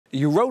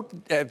You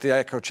wrote The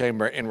Echo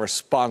Chamber in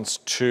response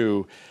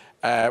to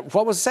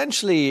what was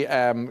essentially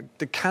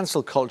the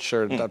cancel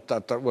culture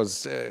that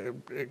was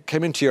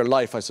came into your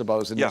life, I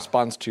suppose, in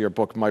response to your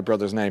book, My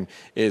Brother's Name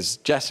is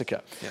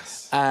Jessica.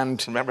 Yes.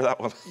 And remember that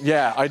one?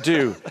 Yeah, I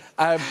do.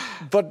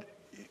 But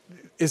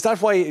is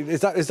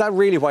that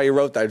really why you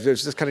wrote that? It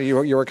was just kind of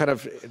you were kind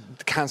of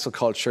cancel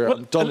culture, well,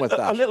 done with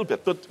that. A little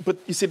bit, but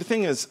you see, the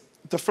thing is,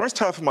 the first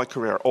half of my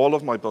career, all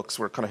of my books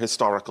were kind of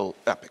historical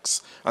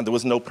epics, and there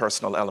was no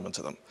personal element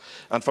to them.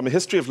 And from A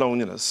History of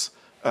Loneliness,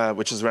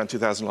 which is around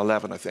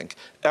 2011, I think,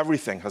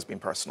 everything has been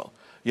personal.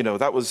 You know,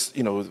 that was,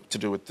 you know, to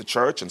do with the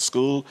church and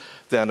school.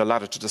 Then A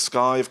Ladder to the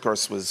Sky, of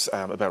course, was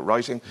about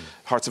writing.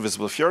 Hearts of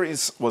Visible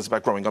Furies was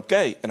about growing up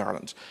gay in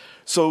Ireland.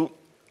 So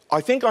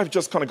I think I've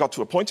just kind of got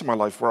to a point in my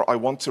life where I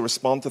want to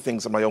respond to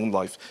things in my own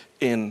life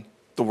in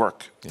the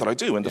work that I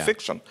do, in the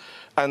fiction.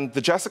 And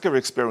the Jessica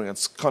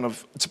experience kind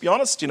of, to be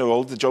honest, you know,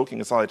 all the joking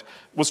aside,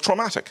 was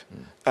traumatic.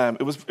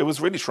 It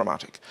was really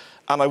traumatic.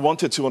 And I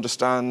wanted to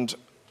understand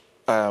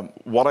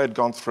what I had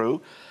gone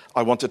through.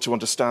 I wanted to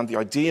understand the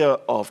idea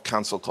of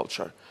cancel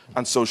culture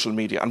and social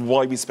media and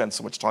why we spend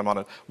so much time on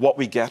it, what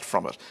we get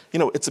from it. You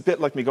know, it's a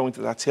bit like me going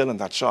to that till in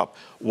that shop.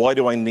 Why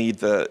do I need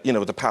the, you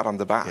know, the pat on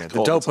the back? Yeah,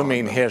 the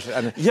dopamine hit.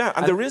 And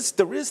there is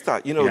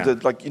that, you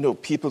know,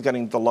 people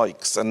getting the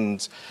likes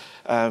and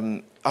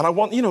I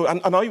want, you know,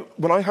 and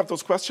when I have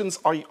those questions,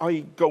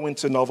 I go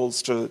into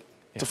novels to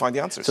find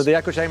the answers. So The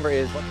Echo Chamber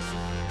is what?